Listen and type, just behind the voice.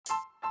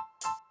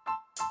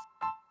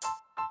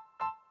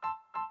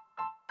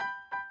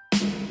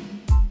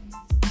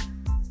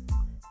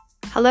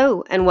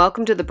Hello, and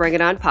welcome to the Bring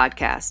It On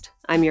podcast.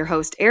 I'm your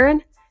host,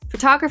 Erin,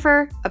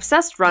 photographer,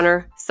 obsessed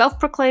runner,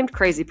 self-proclaimed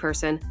crazy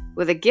person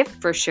with a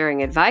gift for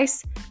sharing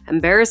advice,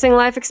 embarrassing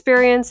life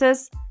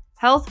experiences,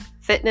 health,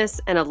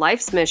 fitness, and a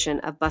life's mission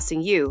of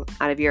busting you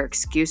out of your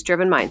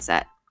excuse-driven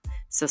mindset.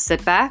 So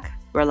sit back,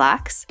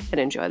 relax,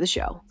 and enjoy the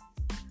show.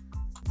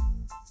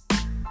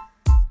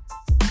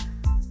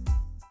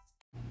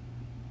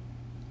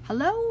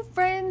 Hello,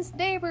 friends,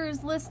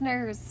 neighbors,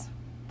 listeners,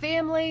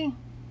 family,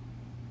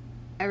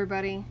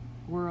 everybody,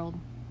 world,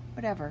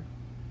 whatever.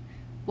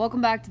 Welcome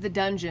back to the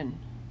dungeon.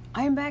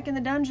 I am back in the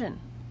dungeon.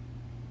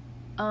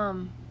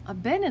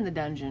 I've been in the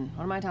dungeon.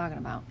 What am I talking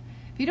about?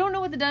 If you don't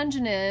know what the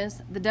dungeon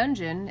is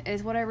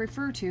what I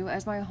refer to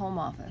as my home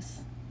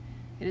office.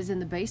 It is in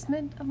the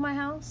basement of my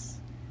house.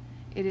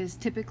 It is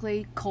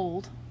typically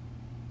cold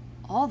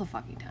all the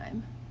fucking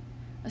time,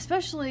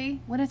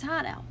 especially when it's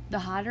hot out. The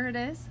hotter it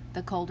is,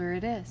 the colder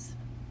it is.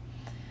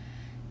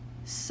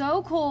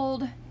 So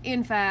cold,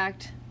 in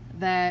fact,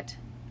 that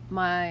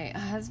my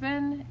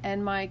husband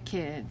and my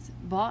kids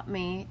bought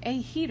me a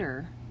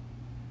heater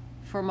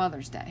for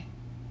Mother's Day.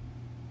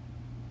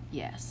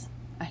 Yes,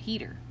 a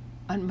heater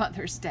on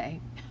Mother's Day.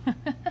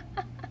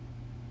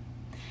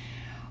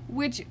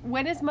 Which,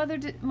 when is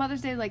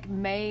Mother's Day, like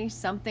May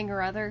something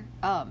or other?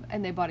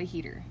 And they bought a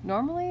heater.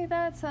 Normally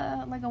that's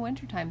like a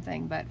wintertime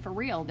thing, but for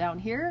real, down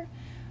here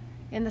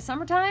in the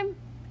summertime,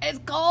 it's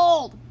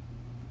cold.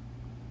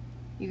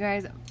 You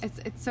guys,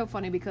 it's so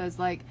funny because,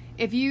 like,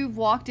 if you've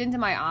walked into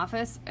my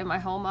office, in my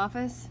home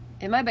office,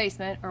 in my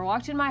basement, or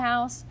walked in my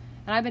house,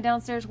 and I've been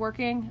downstairs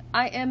working,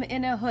 I am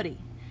in a hoodie.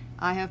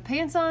 I have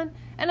pants on,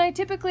 and I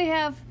typically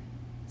have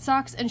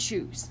socks and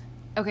shoes.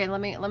 Okay,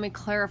 let me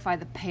clarify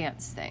the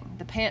pants thing.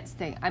 The pants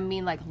thing, I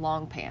mean like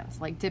long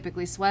pants, like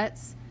typically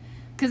sweats.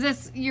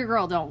 Because your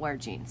girl don't wear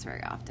jeans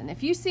very often.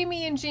 If you see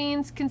me in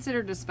jeans,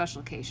 consider it a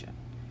special occasion.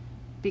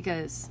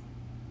 Because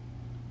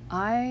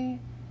I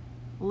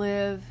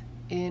live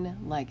in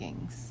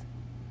leggings.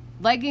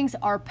 Leggings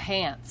are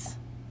pants,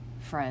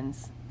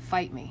 friends.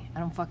 Fight me. I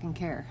don't fucking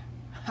care.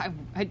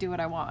 I do what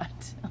I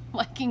want.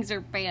 Leggings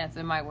are pants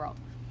in my world.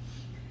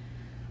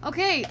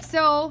 Okay,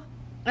 so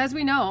as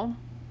we know,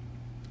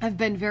 I've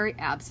been very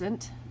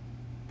absent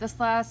this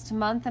last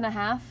month and a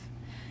half.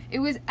 It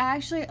was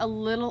actually a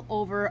little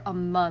over a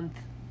month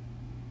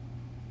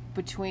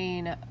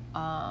between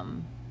my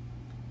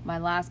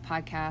last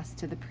podcast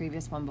to the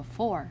previous one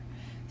before.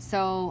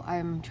 So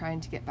I'm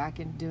trying to get back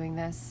into doing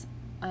this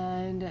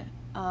and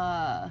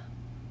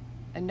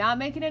not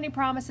making any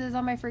promises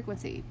on my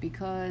frequency,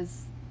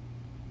 because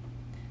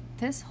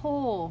this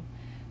whole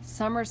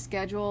summer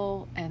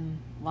schedule and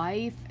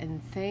life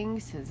and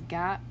things has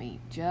got me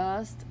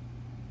just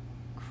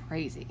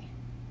crazy.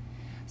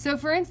 So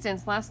for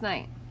instance, last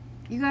night,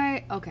 you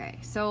guys, okay,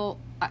 so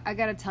I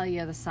gotta tell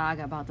you the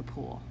saga about the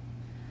pool.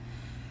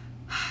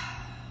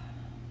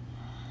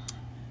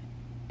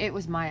 It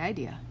was my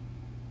idea.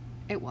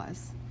 It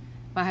was.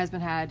 My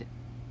husband had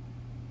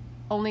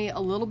only a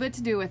little bit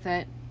to do with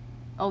it,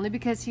 only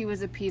because he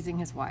was appeasing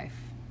his wife.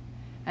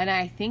 And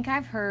I think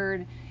I've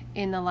heard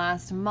in the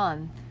last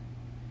month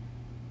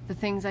the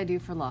things I do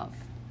for love.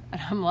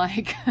 And I'm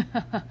like,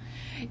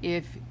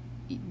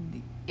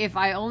 if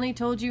I only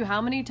told you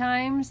how many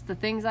times the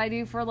things I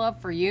do for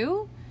love for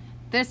you,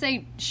 this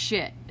ain't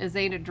shit. This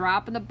ain't a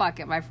drop in the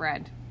bucket, my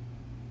friend.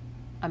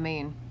 I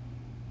mean,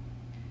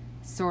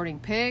 sorting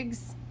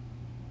pigs,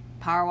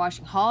 power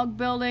washing hog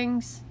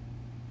buildings,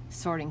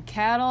 sorting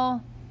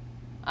cattle.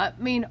 I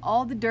mean,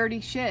 all the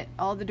dirty shit,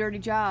 all the dirty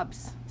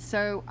jobs.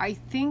 So I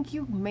think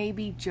you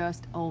maybe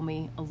just owe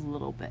me a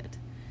little bit.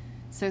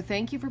 So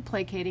thank you for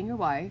placating your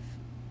wife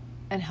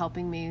and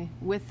helping me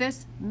with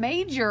this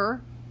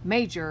major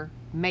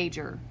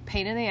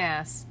pain in the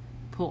ass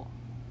pool.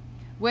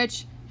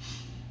 Which,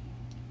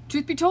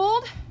 truth be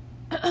told,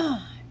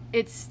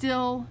 it's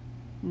still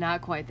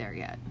not quite there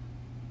yet.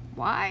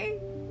 Why?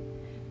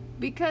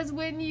 Because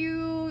when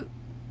you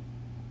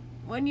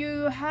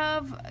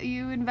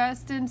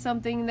invest in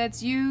something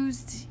that's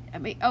used, I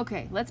mean,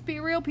 okay, let's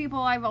be real, people.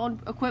 I've owned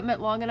equipment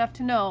long enough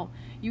to know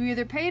you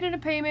either paid in a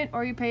payment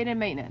or you paid in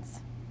maintenance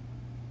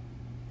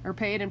or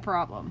paid in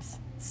problems.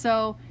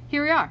 So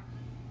here we are.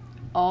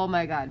 Oh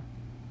my God.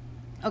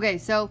 Okay,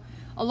 so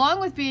along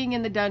with being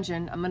in the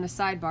dungeon, I'm going to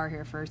sidebar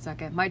here for a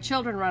second. My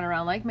children run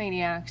around like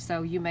maniacs,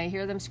 so you may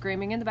hear them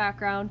screaming in the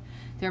background.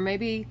 There may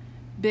be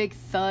big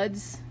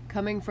thuds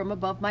coming from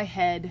above my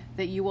head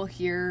that you will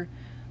hear.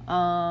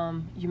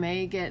 You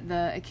may get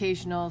the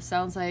occasional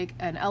sounds like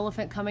an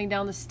elephant coming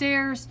down the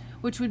stairs,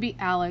 which would be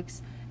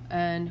Alex,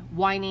 and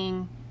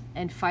whining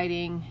and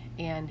fighting.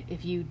 And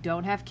if you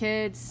don't have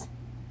kids,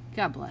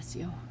 God bless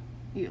you.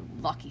 You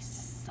lucky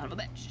son of a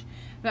bitch.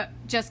 But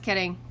just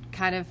kidding.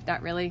 Kind of,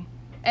 not really.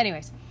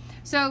 Anyways,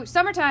 so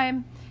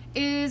summertime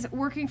is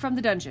working from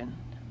the dungeon.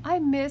 I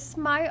miss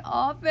my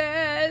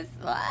office.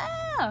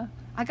 Ah!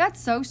 I got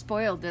so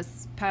spoiled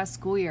this past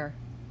school year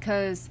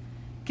because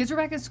kids were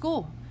back at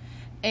school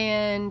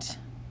and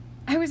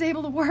I was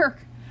able to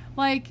work.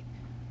 Like,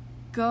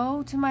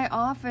 go to my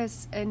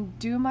office and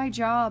do my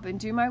job and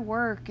do my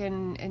work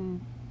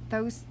and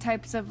those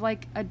types of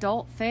like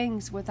adult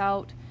things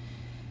without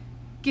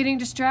getting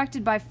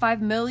distracted by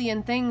 5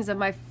 million things on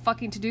my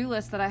fucking to-do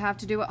list that I have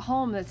to do at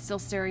home that's still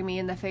staring me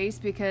in the face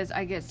because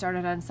I get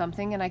started on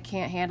something and I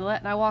can't handle it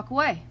and I walk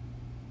away.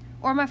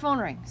 Or my phone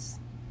rings.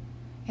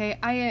 Hey,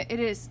 it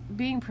is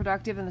being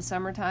productive in the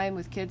summertime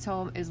with kids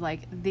home is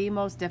like the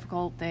most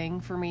difficult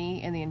thing for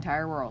me in the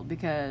entire world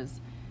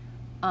because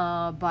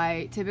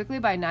typically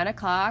by 9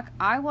 o'clock,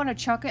 I want to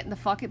chuck it in the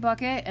fuck it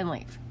bucket and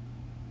leave.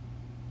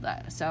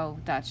 So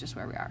that's just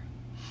where we are.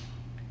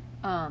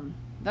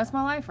 That's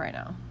my life right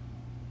now.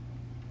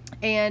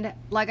 And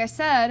like I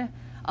said,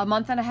 a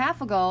month and a half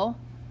ago,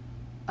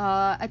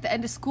 at the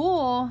end of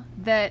school,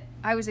 that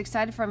I was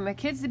excited for my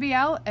kids to be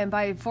out, and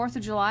by 4th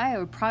of July, I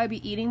would probably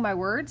be eating my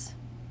words.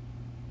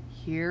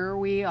 Here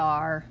we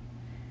are.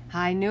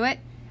 I knew it.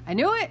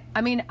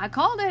 I mean, I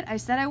called it. I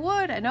said I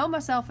would. I know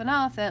myself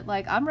enough that,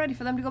 like, I'm ready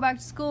for them to go back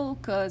to school,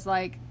 because,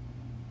 like,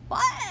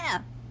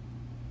 what?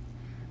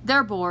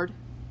 They're bored.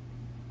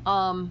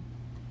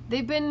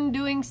 They've been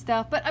doing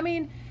stuff, but, I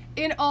mean,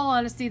 in all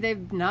honesty,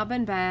 they've not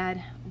been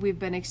bad. We've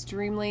been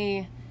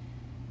extremely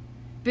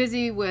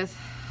busy with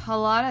a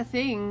lot of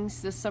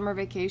things this summer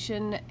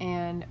vacation,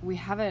 and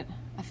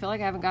I feel like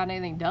I haven't gotten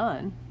anything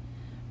done.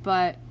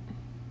 But,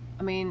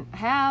 I mean,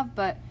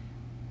 but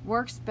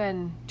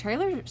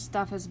trailer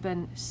stuff has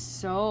been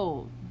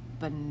so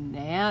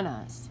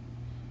bananas.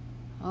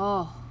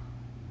 Oh.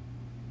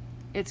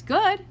 It's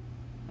good.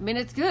 I mean,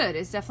 it's good.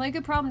 It's definitely a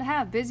good problem to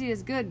have. Busy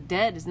is good.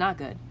 Dead is not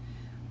good.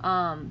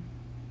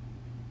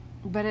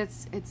 But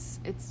it's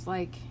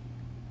like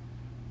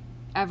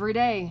every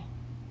day,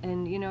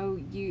 and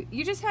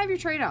you just have your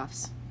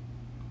trade-offs,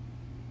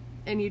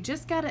 and you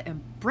just gotta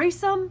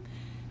embrace them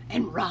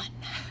and run.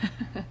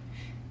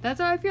 That's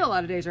how I feel a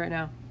lot of days right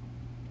now.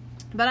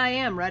 But I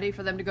am ready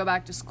for them to go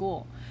back to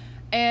school.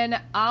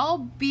 And I'll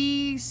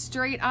be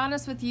straight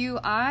honest with you.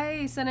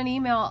 I sent an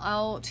email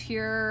out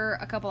here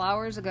a couple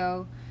hours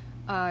ago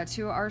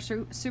to our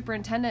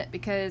superintendent,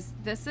 because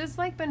this has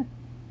like been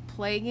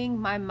plaguing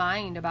my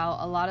mind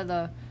about a lot of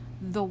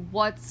the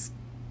what's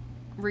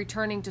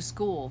returning to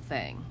school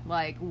thing.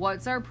 Like,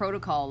 what's our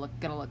protocol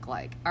gonna look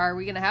like? Are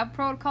we gonna have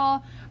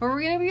protocol, or are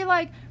we gonna be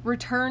like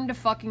return to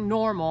fucking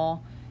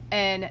normal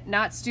and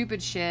not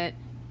stupid shit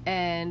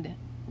and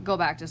go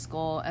back to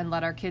school and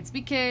let our kids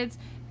be kids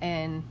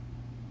and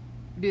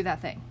do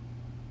that thing?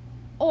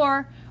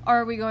 Or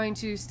are we going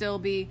to still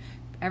be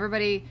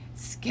everybody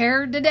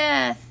scared to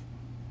death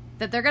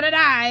that they're gonna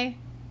die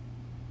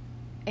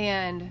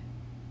and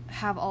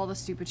have all the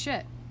stupid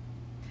shit?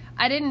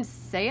 I didn't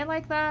say it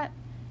like that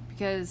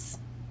because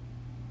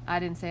I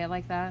didn't say it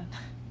like that.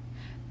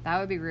 That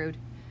would be rude.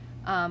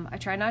 I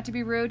try not to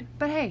be rude,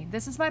 but hey,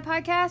 this is my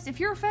podcast. If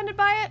you're offended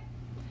by it,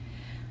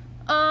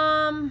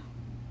 don't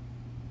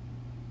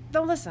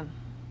listen,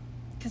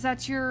 because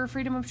that's your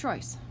freedom of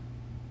choice.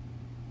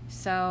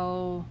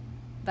 So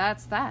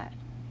that's that.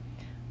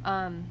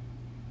 I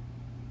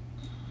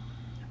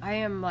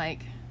am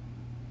like,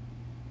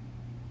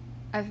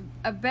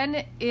 I've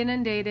been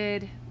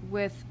inundated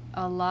with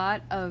a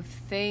lot of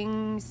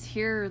things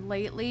here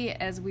lately,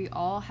 as we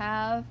all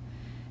have,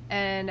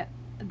 and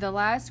the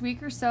last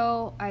week or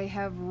so I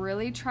have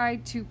really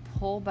tried to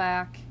pull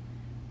back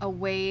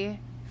away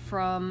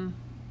from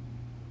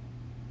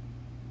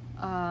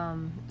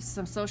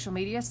some social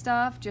media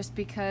stuff, just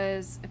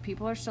because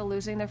people are still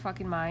losing their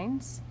fucking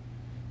minds.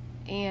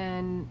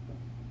 And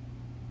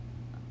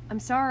I'm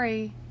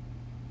sorry,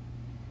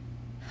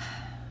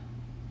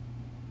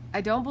 I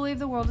don't believe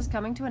the world is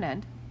coming to an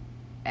end.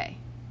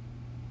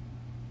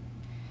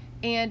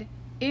 And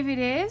if it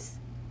is,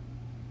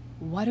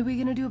 what are we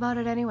gonna do about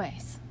it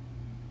anyways?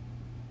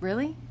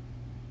 Really?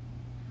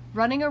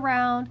 Running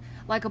around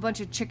like a bunch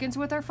of chickens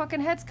with our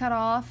fucking heads cut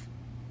off.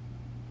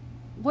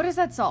 What does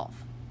that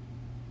solve?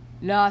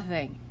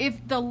 Nothing.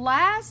 If the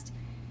last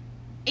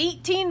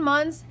 18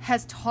 months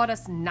has taught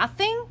us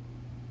nothing,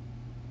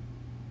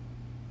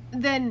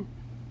 then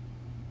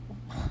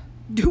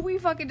do we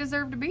fucking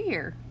deserve to be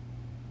here?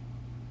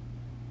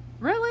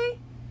 Really?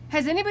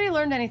 Has anybody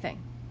learned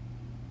anything?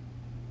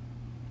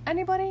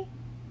 Anybody?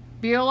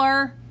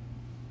 Bueller?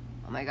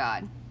 Oh my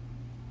God.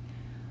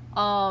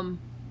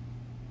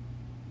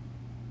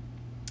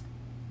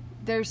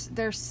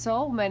 There's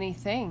so many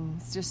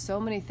things, just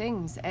so many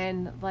things,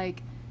 and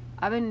like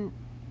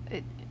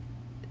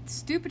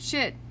stupid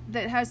shit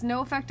that has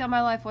no effect on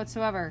my life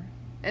whatsoever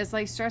is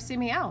like stressing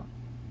me out.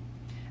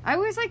 I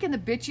was like in the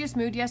bitchiest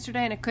mood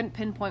yesterday, and I couldn't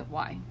pinpoint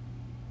why.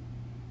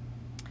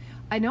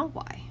 I know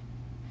why.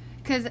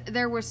 Because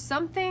there was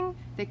something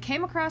that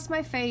came across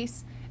my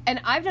face, and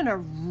I've done a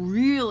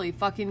really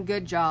fucking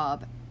good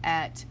job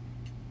at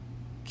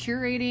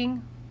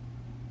curating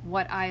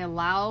what I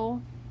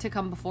allow to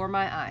come before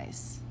my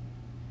eyes.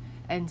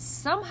 And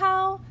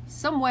somehow,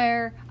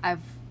 somewhere,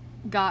 I've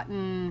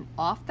gotten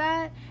off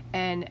that,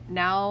 and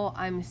now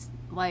I'm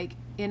like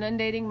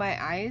inundating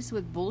my eyes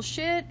with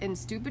bullshit and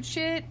stupid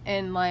shit,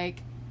 and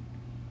like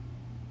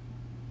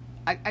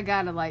I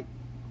gotta like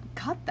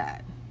cut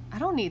that. I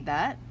don't need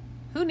that.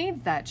 Who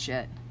needs that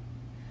shit?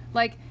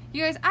 Like,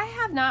 you guys, I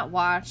have not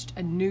watched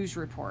a news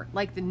report,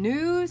 like the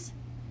news,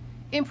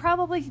 in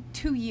probably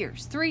 2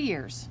 years, 3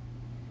 years.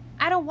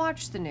 I don't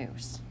watch the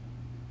news.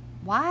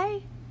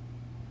 Why?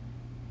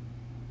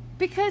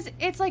 Because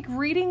it's like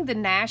reading the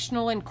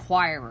National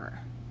Enquirer.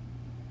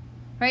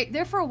 Right?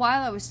 There for a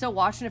while I was still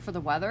watching it for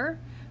the weather,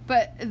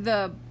 but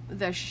the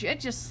shit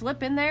just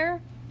slip in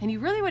there and you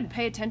really wouldn't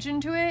pay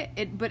attention to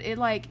it. But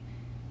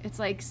it's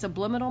like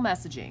subliminal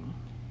messaging.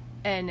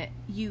 And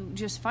you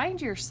just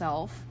find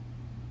yourself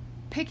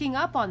picking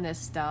up on this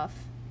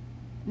stuff,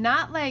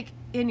 not like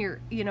in your,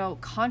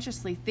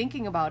 consciously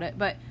thinking about it,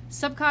 but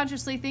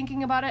subconsciously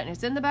thinking about it, and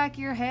it's in the back of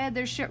your head.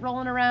 There's shit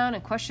rolling around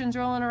and questions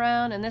rolling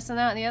around and this and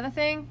that and the other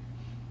thing,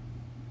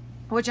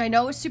 which I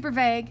know is super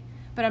vague,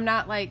 but I'm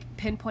not like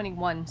pinpointing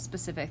one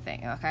specific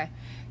thing, okay?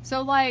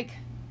 So like,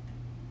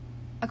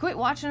 I quit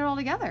watching it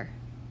altogether,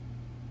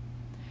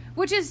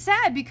 which is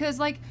sad because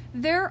like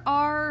there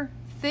are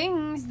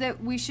things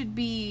that we should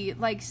be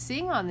like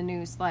seeing on the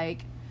news,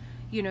 like,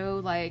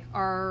 like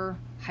our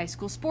high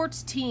school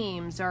sports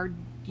teams are,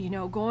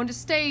 going to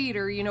state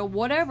or,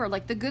 whatever,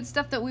 like the good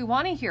stuff that we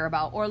want to hear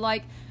about, or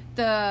like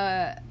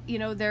there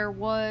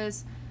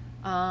was,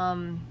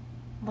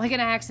 like an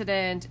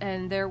accident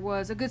and there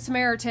was a good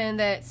Samaritan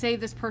that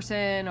saved this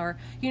person, or,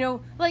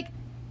 like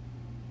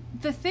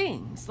the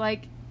things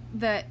like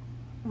that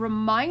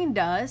remind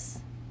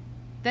us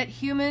that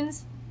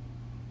humans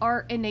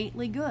are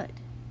innately good.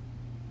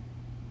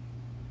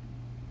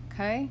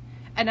 Okay?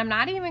 And I'm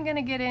not even going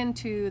to get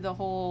into the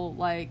whole,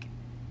 like,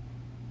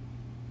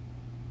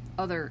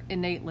 other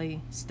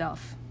innately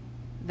stuff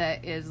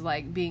that is,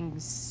 like, being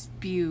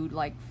spewed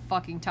like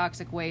fucking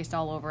toxic waste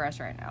all over us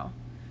right now.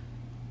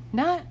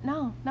 Not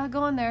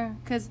going there,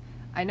 because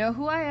I know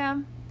who I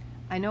am.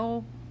 I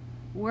know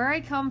where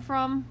I come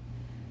from.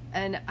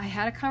 And I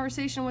had a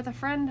conversation with a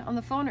friend on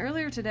the phone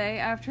earlier today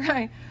after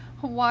I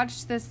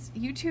watched this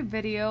YouTube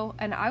video,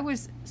 and I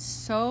was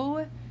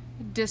so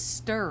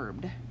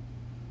disturbed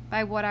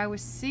by what I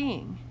was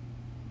seeing.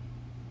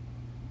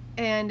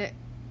 And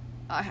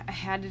I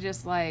had to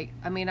just I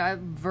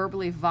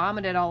verbally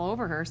vomited all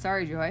over her.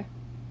 Sorry, Joy.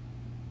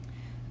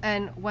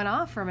 And went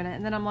off for a minute.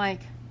 And then I'm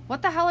like,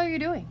 what the hell are you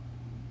doing?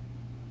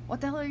 What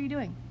the hell are you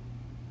doing?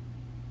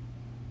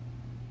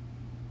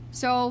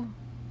 So,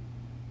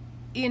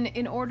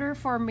 in order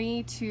for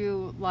me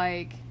to,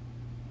 like,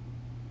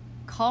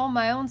 calm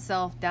my own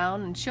self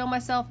down and chill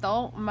my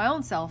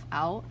own self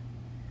out,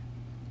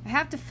 I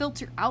have to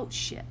filter out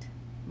shit.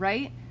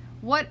 Right?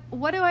 What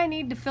do I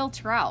need to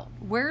filter out?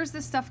 Where's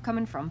this stuff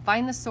coming from?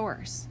 Find the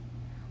source.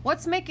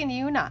 What's making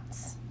you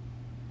nuts?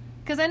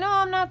 Because I know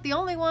I'm not the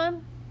only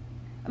one.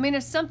 I mean,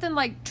 if something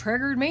like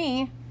triggered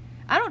me,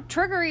 I don't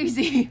trigger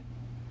easy.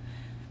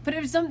 But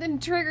if something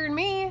triggered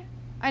me,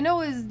 I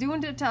know is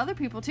doing it to other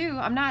people too.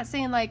 I'm not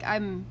saying like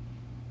I'm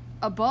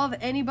above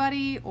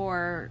anybody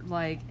or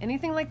like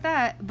anything like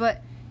that,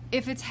 but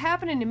if it's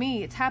happening to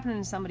me, it's happening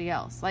to somebody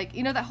else. Like,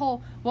 that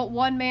whole what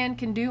one man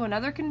can do,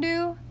 another can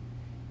do.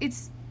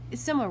 It's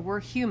similar. We're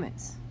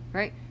humans,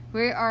 right?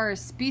 We are a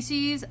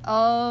species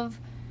of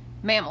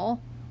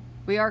mammal.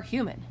 We are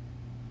human,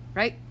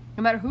 right?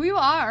 No matter who you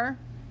are,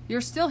 you're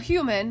still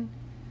human.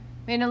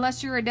 I mean,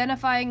 unless you're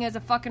identifying as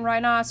a fucking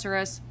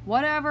rhinoceros,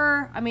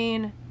 whatever. I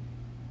mean,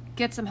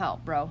 get some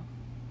help, bro.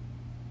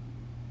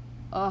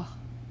 Ugh.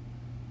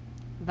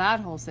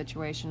 That whole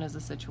situation is a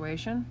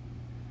situation.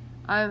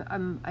 I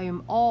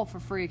am all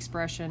for free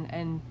expression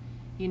and,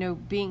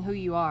 being who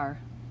you are,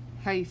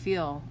 how you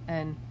feel,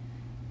 and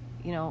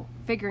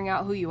figuring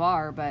out who you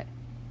are, but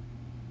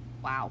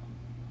wow.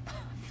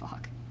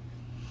 Fuck.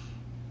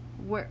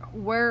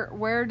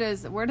 Where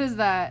does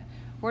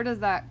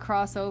that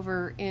cross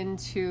over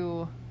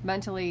into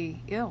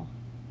mentally ill?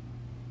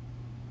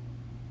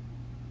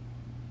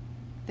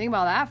 Think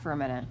about that for a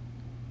minute.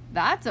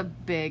 That's a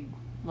big,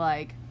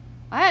 I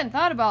hadn't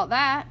thought about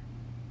that.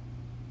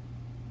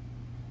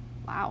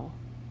 Wow.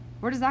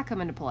 Where does that come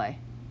into play?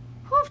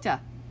 Hoofta.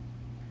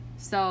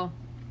 So,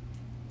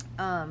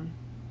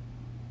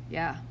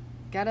 yeah,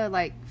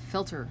 gotta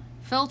filter,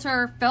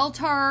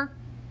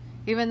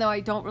 even though I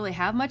don't really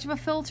have much of a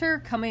filter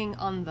coming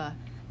on the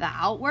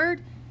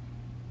outward,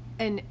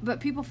 but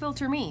people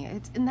filter me,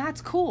 and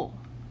that's cool.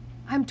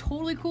 I'm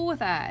totally cool with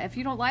that. If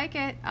you don't like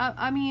it,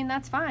 I mean,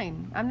 that's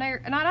fine. I'm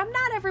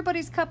not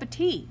everybody's cup of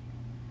tea.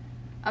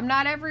 I'm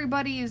not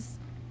everybody's,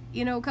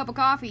 cup of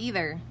coffee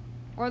either,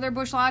 or their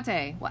bush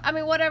latte. I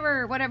mean,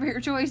 whatever your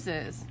choice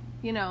is,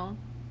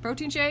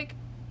 protein shake,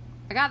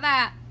 I got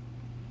that.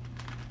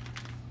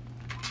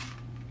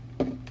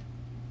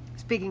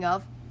 Speaking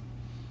of,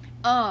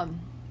 but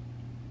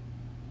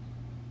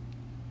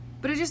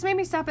it just made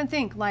me stop and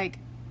think,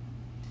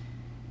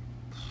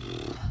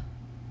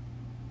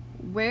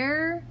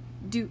 where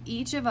do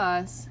each of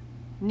us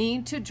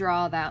need to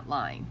draw that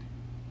line?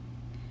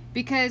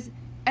 Because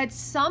at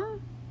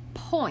some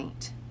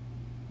point,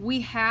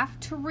 we have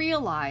to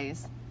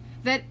realize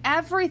that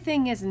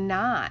everything is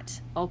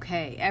not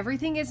okay.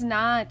 Everything is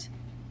not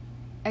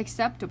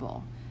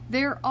acceptable.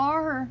 There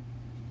are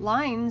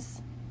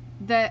lines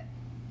that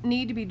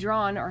need to be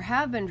drawn or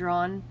have been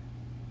drawn,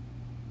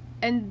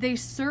 and they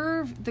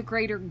serve the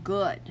greater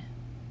good.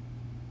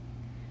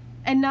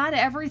 And not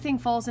everything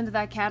falls into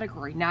that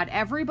category. Not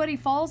everybody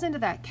falls into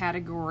that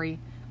category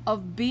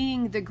of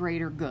being the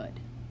greater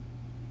good.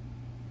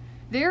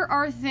 There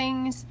are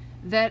things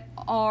that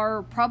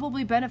are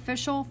probably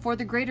beneficial for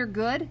the greater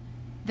good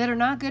that are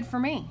not good for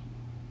me.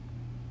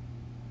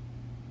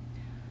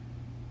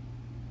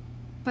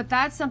 But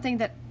that's something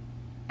that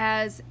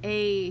as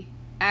a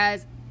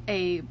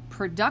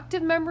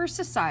productive member of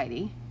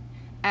society,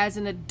 as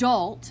an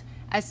adult,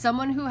 as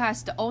someone who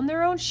has to own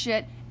their own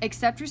shit,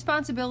 accept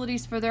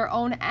responsibilities for their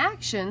own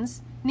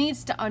actions,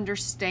 needs to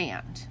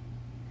understand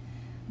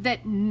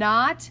that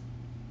not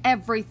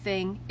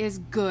everything is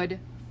good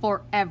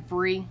for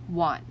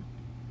everyone.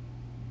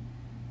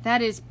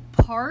 That is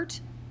part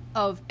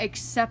of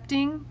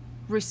accepting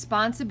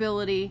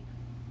responsibility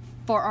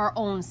for our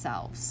own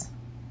selves.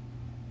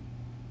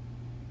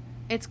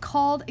 It's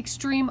called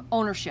extreme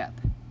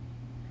ownership.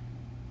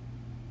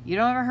 You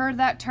don't ever heard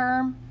that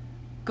term?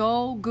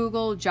 Go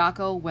Google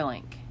Jocko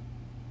Willink.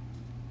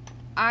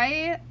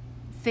 I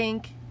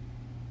think,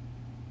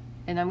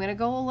 and I'm going to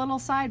go a little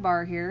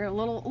sidebar here, a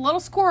little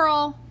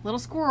squirrel,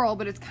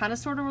 but it's kind of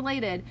sort of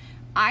related.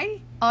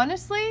 I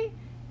honestly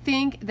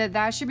think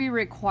that should be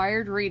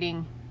required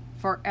reading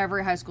for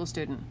every high school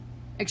student.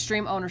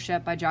 Extreme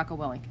Ownership by Jocko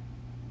Willink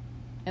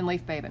and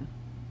Leif Babin.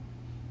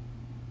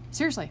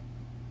 Seriously.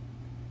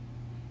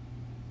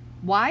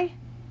 Why?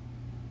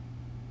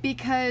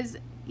 Because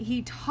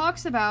he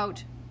talks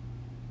about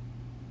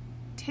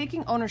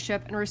taking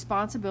ownership and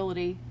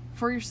responsibility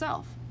for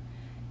yourself.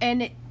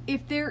 And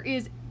if there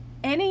is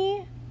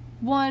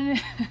anyone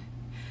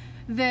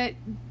that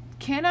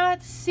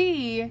cannot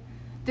see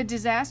the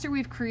disaster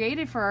we've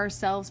created for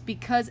ourselves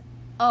because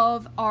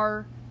of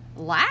our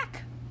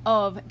lack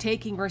of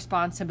taking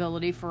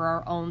responsibility for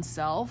our own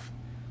self,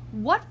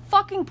 what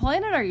fucking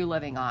planet are you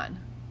living on?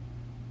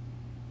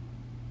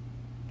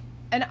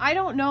 And I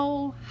don't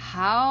know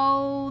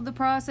how the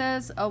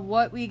process of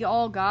what we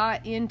all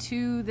got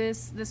into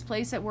this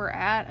place that we're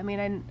at. I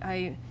mean,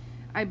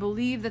 I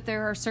believe that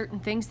there are certain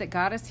things that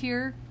got us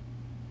here.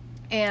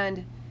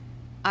 And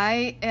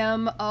I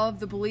am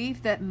of the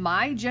belief that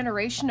my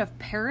generation of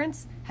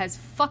parents has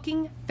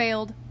fucking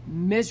failed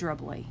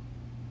miserably.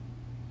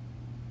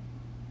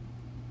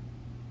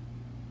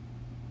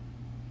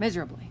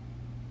 Miserably.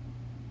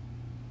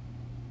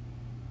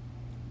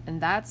 And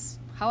that's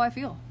how I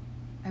feel.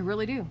 I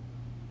really do.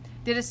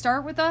 Did it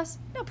start with us?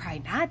 No, probably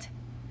not.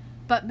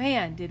 But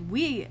man, did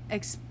we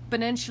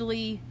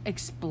exponentially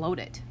explode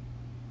it.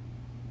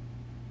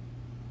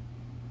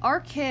 Our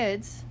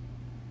kids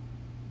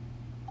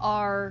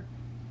are,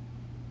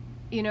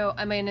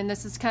 and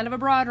this is kind of a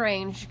broad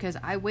range because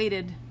I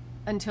waited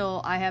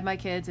until I had my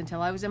kids,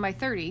 until I was in my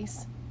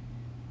 30s,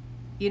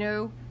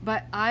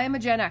 but I am a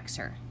Gen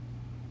Xer,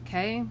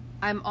 okay?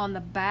 I'm on the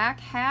back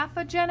half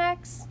of Gen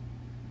X,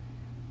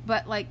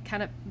 but like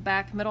kind of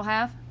back middle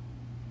half.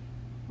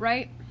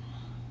 Right?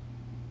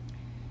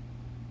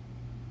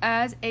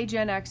 As a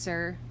Gen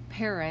Xer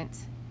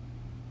parent,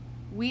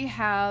 we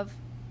have,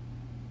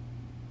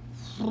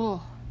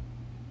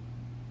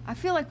 I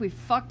feel like we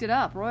fucked it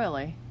up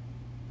royally.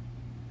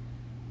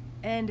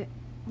 And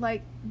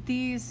like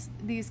these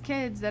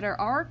kids that are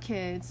our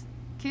kids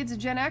of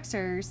Gen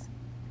Xers,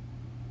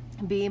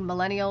 being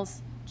millennials,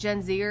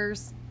 Gen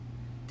Zers,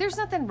 there's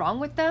nothing wrong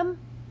with them.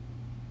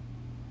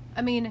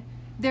 I mean,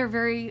 they're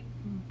very,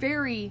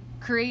 very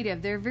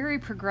creative. They're very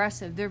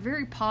progressive. They're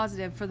very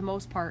positive for the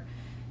most part.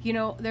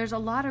 There's a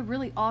lot of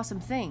really awesome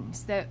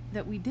things that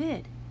we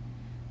did.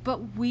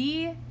 But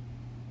we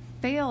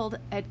failed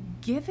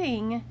at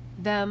giving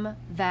them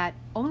that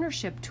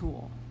ownership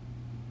tool.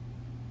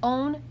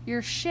 Own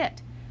your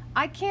shit.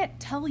 I can't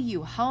tell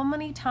you how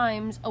many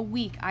times a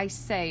week I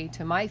say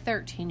to my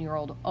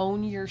 13-year-old,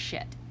 own your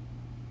shit.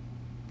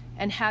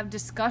 And have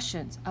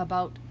discussions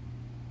about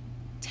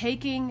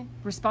taking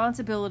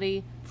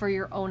responsibility for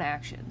your own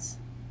actions.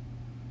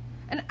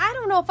 And I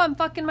don't know if I'm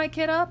fucking my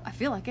kid up. I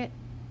feel like it.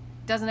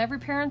 Doesn't every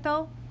parent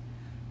though?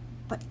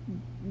 But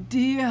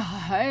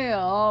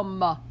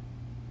damn. I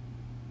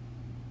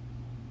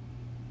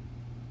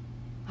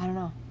don't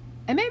know.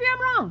 And maybe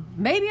I'm wrong.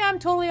 Maybe I'm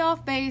totally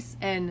off base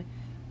and,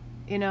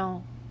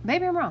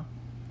 maybe I'm wrong.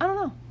 I don't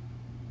know.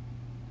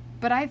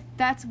 But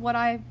that's what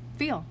I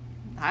feel.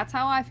 That's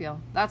how I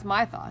feel. That's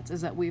my thoughts, is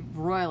that we've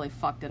royally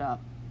fucked it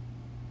up.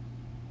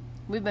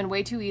 We've been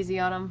way too easy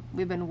on them.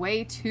 We've been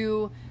way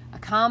too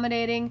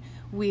accommodating.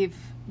 We've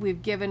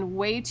given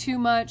way too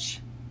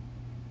much.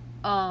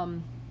 I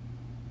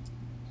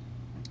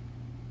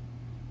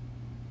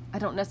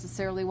don't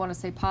necessarily want to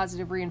say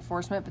positive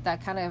reinforcement, but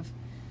that kind of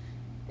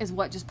is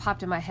what just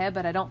popped in my head.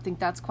 But I don't think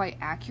that's quite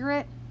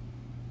accurate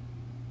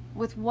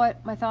with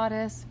what my thought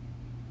is.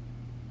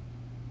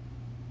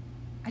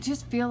 I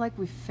just feel like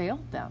we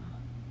failed them.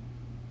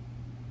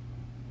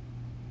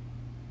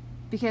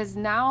 Because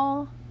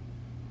now,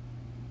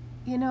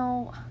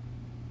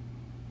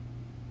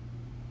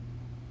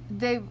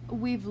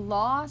 we've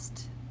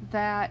lost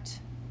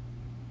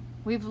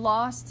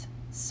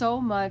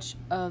so much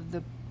of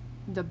the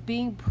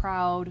being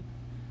proud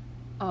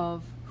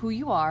of who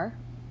you are,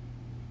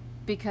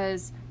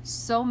 because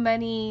so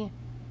many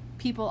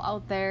people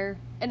out there,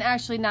 and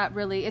actually not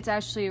really, it's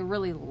actually a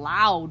really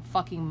loud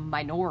fucking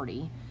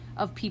minority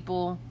of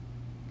people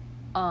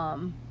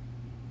want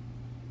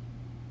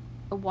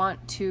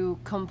to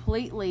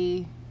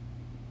completely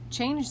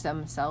change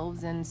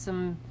themselves in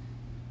some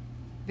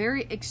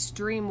very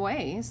extreme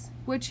ways,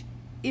 which,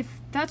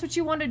 if that's what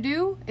you want to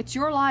do, it's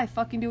your life.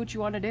 Fucking do what you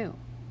want to do.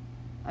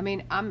 I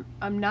mean, I'm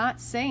not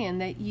saying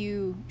that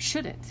you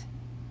shouldn't.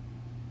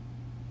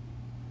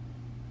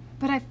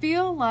 But I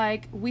feel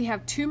like we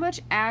have too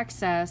much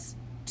access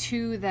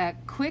to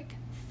that quick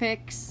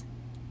fix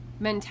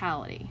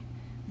mentality.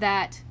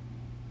 That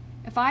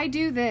if I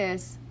do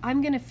this,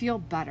 I'm going to feel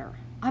better.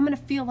 I'm going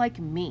to feel like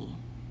me.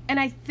 And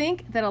I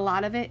think that a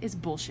lot of it is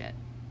bullshit.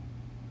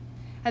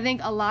 I think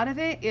a lot of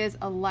it is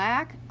a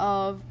lack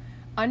of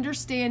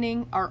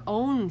understanding our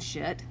own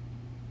shit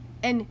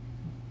and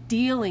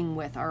dealing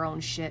with our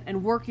own shit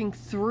and working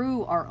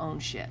through our own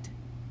shit.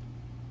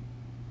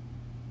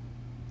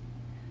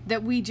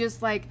 That we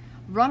just like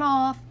run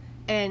off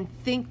and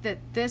think that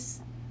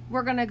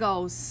we're going to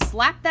go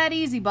slap that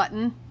easy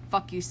button,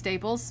 fuck you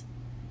Staples,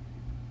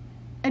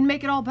 and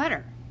make it all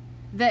better.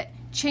 That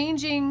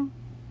changing,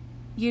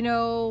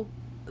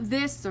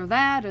 this or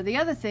that or the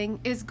other thing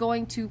is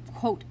going to,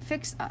 quote,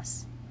 fix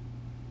us.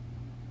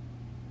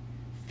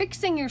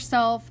 Fixing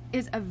yourself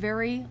is a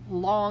very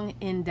long,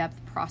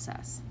 in-depth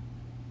process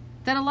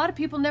that a lot of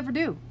people never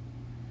do.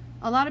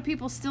 A lot of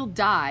people still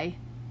die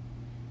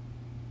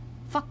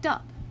fucked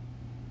up.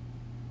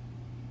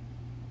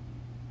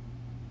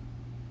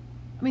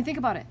 I mean, think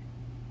about it.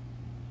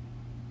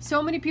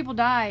 So many people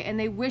die and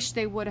they wish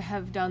they would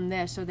have done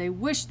this, or they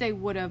wish they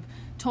would have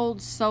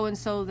told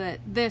so-and-so that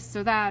this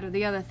or that or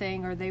the other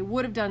thing, or they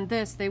would have done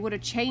this, they would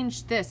have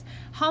changed this.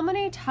 How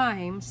many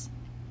times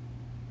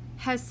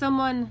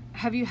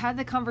have you had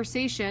the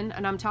conversation,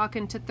 and I'm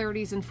talking to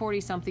 30s and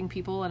 40-something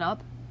people and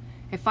up,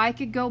 if I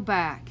could go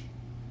back,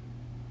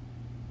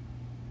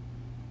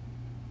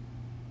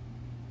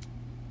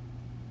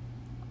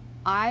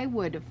 I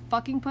would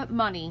fucking put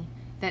money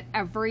that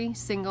every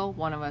single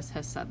one of us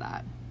has said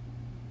that.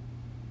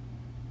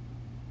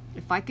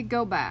 If I could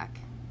go back,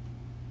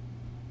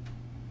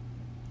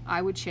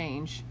 I would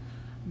change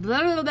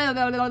blah, blah, blah,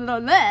 blah, blah, blah,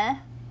 blah,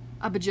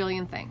 a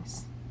bajillion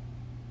things.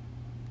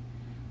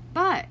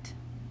 But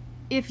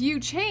if you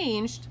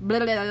changed blah,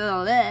 blah, blah,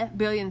 blah, blah,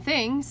 billion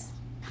things,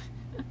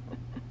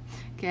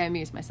 okay, I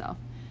amused myself.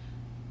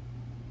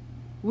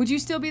 Would you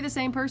still be the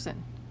same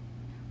person?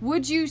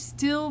 Would you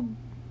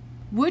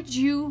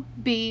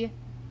be,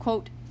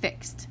 quote,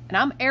 fixed? And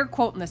I'm air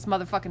quoting this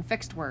motherfucking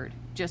fixed word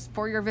just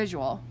for your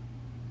visual.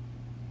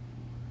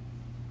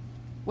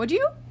 Would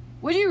you?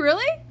 Would you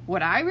really?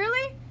 Would I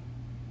really?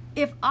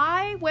 If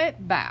I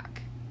went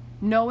back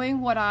knowing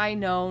what I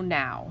know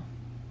now,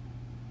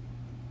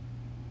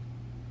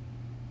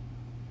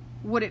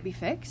 would it be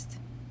fixed?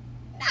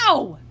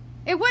 No,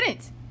 it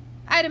wouldn't.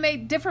 I'd have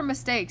made different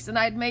mistakes, and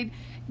I'd made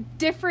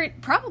different,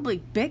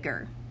 probably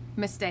bigger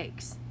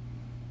mistakes,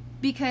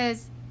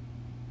 because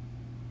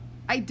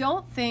I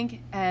don't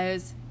think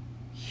as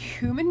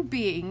human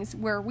beings,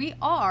 where we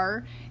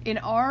are in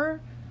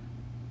our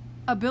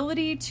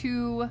ability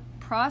to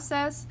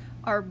process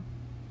our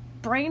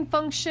brain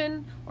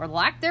function or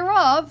lack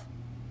thereof,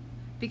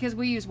 because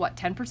we use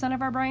 10%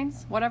 of our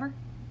brains, whatever.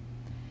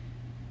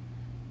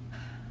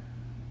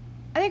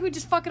 I think we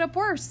just fuck it up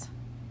worse,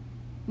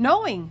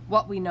 knowing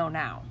what we know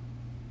now,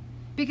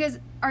 because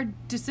our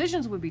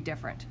decisions would be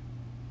different.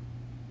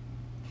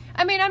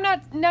 I mean, I'm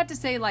not to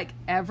say like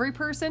every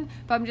person,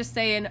 but I'm just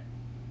saying,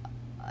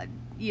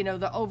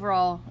 the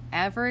overall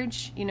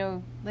average,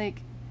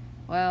 like,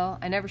 well,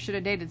 I never should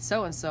have dated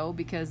so-and-so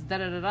because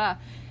da-da-da-da.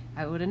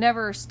 I would have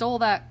never stole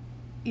that,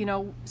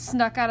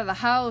 snuck out of the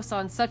house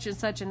on such and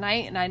such a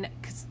night,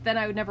 because then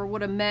I never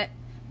would have met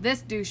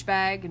this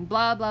douchebag and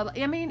blah, blah,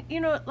 blah. I mean,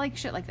 like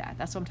shit like that.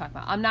 That's what I'm talking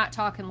about. I'm not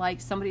talking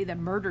like somebody that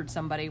murdered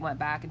somebody, went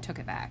back and took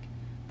it back.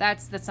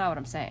 That's not what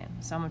I'm saying.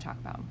 That's not what I'm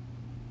talking about.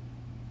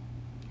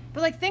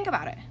 But like, think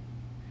about it.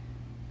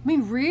 I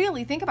mean,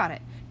 really think about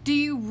it. Do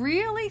you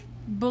really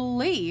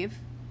believe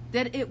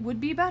that it would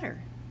be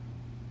better?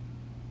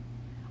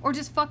 Or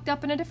just fucked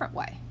up in a different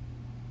way?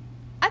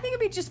 I think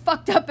it'd be just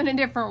fucked up in a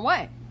different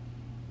way.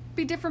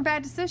 Be different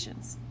bad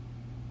decisions.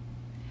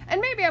 And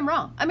maybe I'm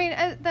wrong. I mean,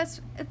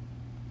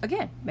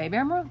 again, maybe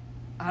I'm wrong.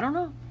 I don't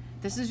know.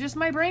 This is just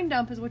my brain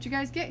dump is what you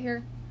guys get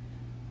here.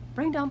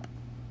 Brain dump.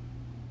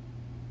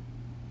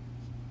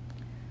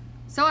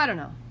 So I don't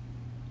know.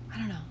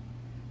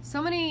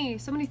 So many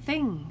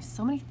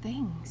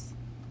things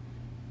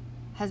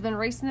has been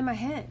racing in my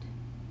head.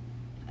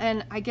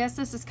 And I guess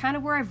this is kind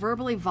of where I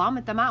verbally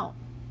vomit them out.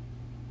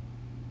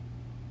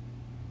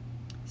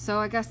 So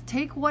I guess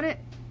take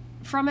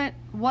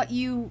what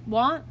you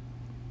want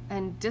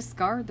and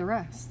discard the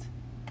rest.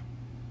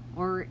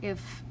 Or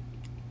if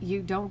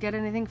you don't get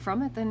anything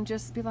from it, then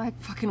just be like,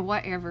 fucking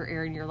whatever,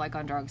 Erin, you're like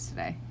on drugs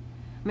today.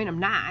 I mean, I'm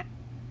not.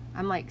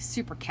 I'm like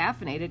super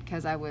caffeinated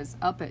because I was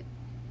up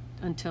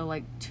until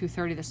like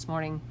 2:30 this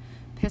morning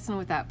pissing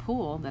with that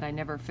pool that I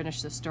never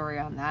finished the story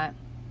on that.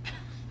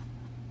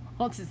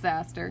 Whole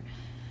disaster.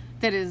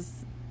 That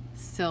is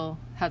still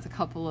has a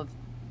couple of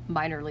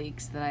minor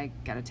leaks that I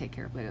got to take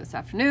care of later this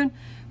afternoon.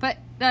 But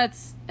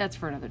that's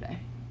for another day.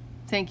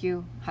 Thank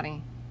you,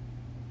 honey,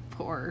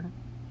 for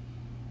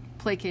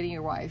placating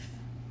your wife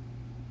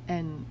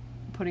and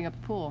putting up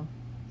the pool,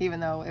 even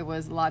though it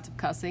was lots of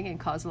cussing and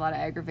caused a lot of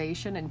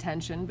aggravation and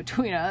tension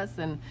between us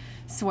and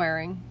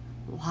swearing.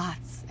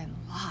 Lots and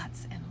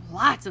lots and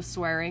lots of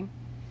swearing.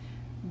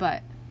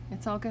 But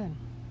it's all good.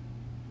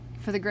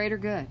 For the greater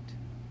good.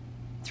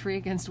 3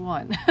 against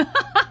 1.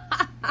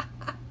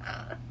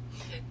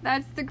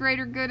 That's the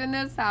greater good in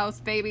this house,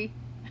 baby.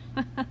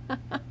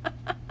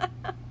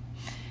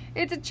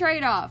 It's a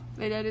trade-off.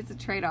 It's a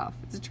trade-off.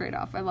 It's a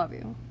trade-off. I love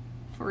you.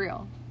 For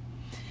real.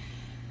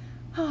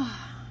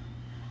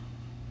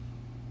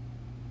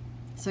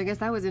 So I guess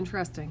that was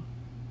interesting.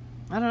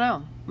 I don't know.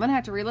 I'm going to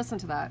have to re-listen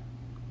to that.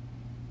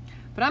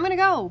 But I'm going to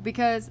go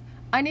because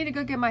I need to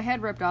go get my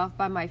head ripped off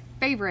by my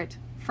favorite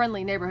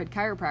friendly neighborhood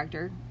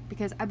chiropractor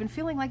because I've been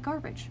feeling like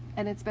garbage.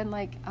 And it's been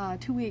like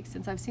 2 weeks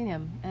since I've seen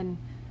him. And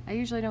I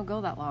usually don't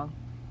go that long.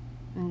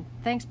 And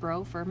thanks,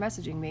 bro, for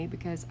messaging me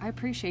because I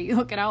appreciate you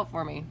looking out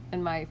for me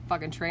in my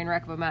fucking train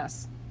wreck of a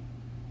mess.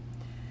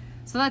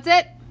 So that's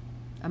it.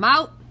 I'm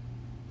out.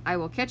 I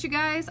will catch you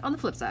guys on the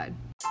flip side.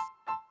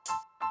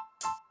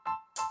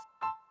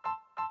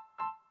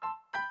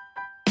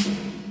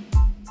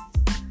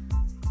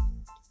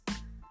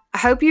 I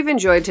hope you've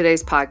enjoyed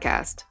today's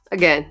podcast.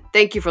 Again,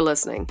 thank you for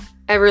listening.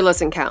 Every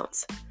listen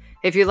counts.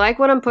 If you like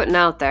what I'm putting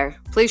out there,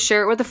 please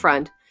share it with a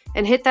friend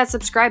and hit that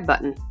subscribe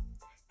button.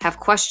 Have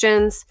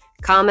questions,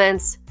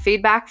 comments,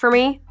 feedback for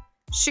me?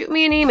 Shoot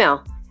me an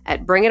email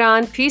at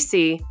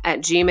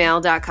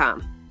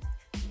bringitonpc@gmail.com.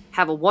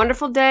 Have a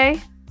wonderful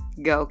day.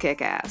 Go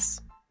kick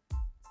ass.